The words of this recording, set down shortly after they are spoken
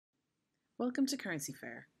Welcome to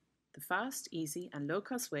CurrencyFair, the fast, easy and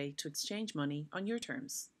low-cost way to exchange money on your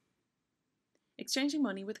terms. Exchanging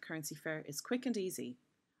money with CurrencyFair is quick and easy,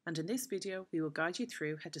 and in this video we will guide you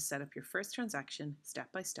through how to set up your first transaction step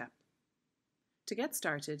by step. To get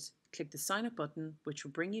started, click the Sign Up button, which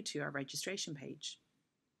will bring you to our registration page.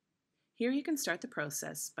 Here you can start the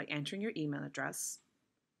process by entering your email address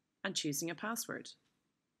and choosing a password.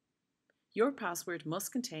 Your password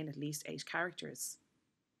must contain at least 8 characters.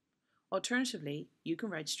 Alternatively, you can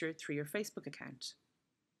register through your Facebook account.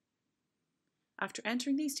 After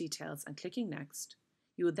entering these details and clicking Next,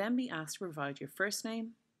 you will then be asked to provide your first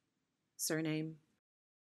name, surname,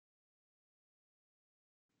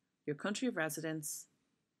 your country of residence,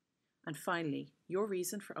 and finally, your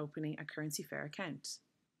reason for opening a CurrencyFair account.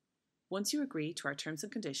 Once you agree to our terms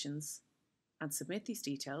and conditions and submit these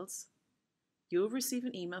details, you will receive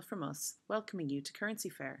an email from us welcoming you to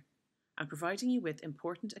CurrencyFair and providing you with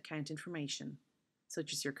important account information,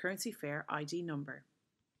 such as your CurrencyFair ID number.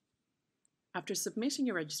 After submitting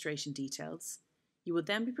your registration details, you will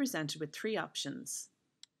then be presented with 3 options: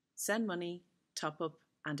 Send Money, Top Up,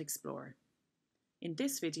 and Explore. In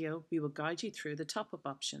this video, we will guide you through the Top Up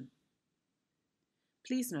option.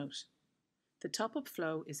 Please note, the Top Up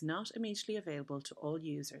flow is not immediately available to all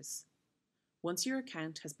users. Once your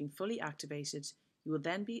account has been fully activated, you will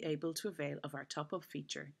then be able to avail of our Top Up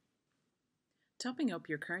feature. Topping up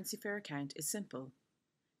your CurrencyFair account is simple.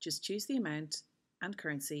 Just choose the amount and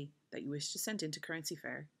currency that you wish to send into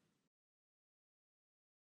CurrencyFair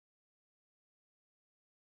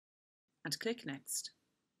and click Next.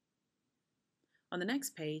 On the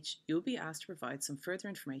next page, you will be asked to provide some further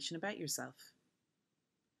information about yourself.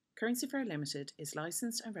 CurrencyFair Limited is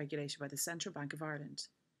licensed and regulated by the Central Bank of Ireland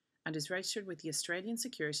and is registered with the Australian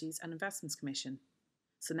Securities and Investments Commission.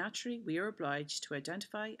 So naturally, we are obliged to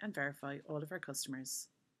identify and verify all of our customers.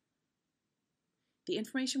 The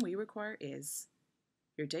information we require is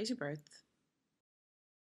your date of birth,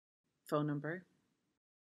 phone number,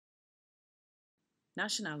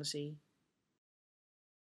 nationality,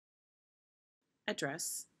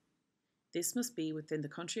 address. This must be within the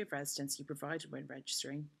country of residence you provided when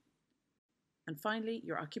registering. And finally,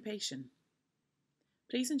 your occupation.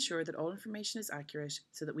 Please ensure that all information is accurate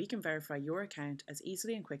so that we can verify your account as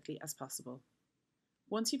easily and quickly as possible.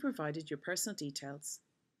 Once you've provided your personal details,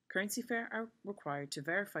 CurrencyFair are required to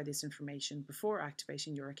verify this information before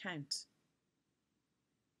activating your account.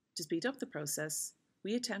 To speed up the process,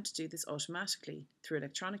 we attempt to do this automatically through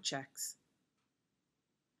electronic checks.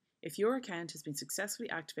 If your account has been successfully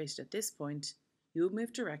activated at this point, you will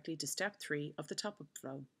move directly to step 3 of the top-up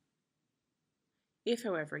flow. If,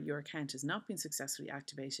 however, your account has not been successfully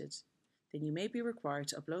activated, then you may be required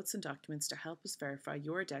to upload some documents to help us verify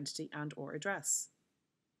your identity and/or address.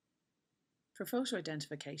 For photo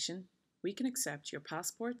identification, we can accept your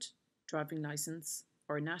passport, driving licence,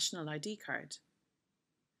 or a national ID card.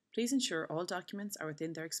 Please ensure all documents are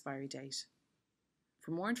within their expiry date.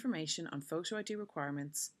 For more information on photo ID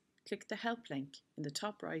requirements, click the Help link in the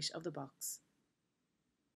top right of the box.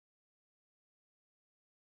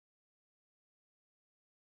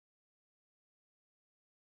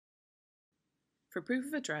 For proof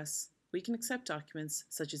of address, we can accept documents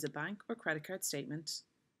such as a bank or credit card statement,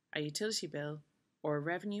 a utility bill, or a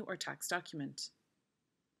revenue or tax document.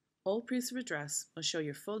 All proofs of address must show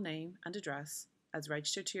your full name and address as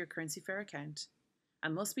registered to your CurrencyFair account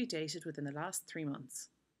and must be dated within the last 3 months.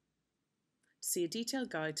 To see a detailed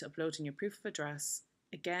guide to uploading your proof of address,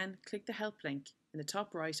 again click the Help link in the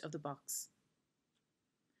top right of the box.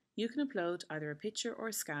 You can upload either a picture or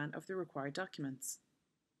a scan of the required documents.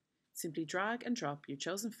 Simply drag and drop your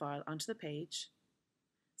chosen file onto the page,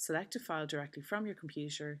 select a file directly from your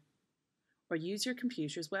computer, or use your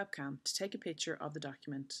computer's webcam to take a picture of the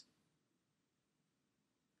document.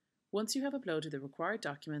 Once you have uploaded the required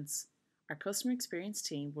documents, our customer experience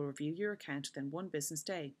team will review your account within 1 business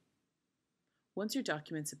day. Once your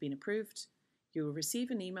documents have been approved, you will receive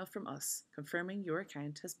an email from us confirming your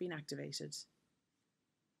account has been activated.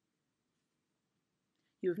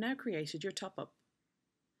 You have now created your top-up.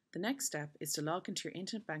 The next step is to log into your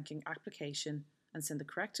internet banking application and send the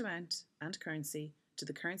correct amount and currency to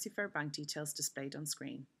the CurrencyFair bank details displayed on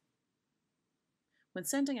screen. When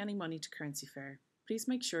sending any money to CurrencyFair, please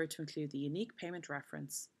make sure to include the unique payment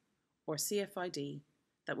reference, or CFID,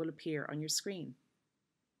 that will appear on your screen.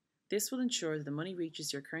 This will ensure that the money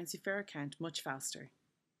reaches your CurrencyFair account much faster.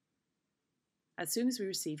 As soon as we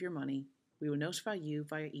receive your money, we will notify you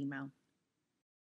via email.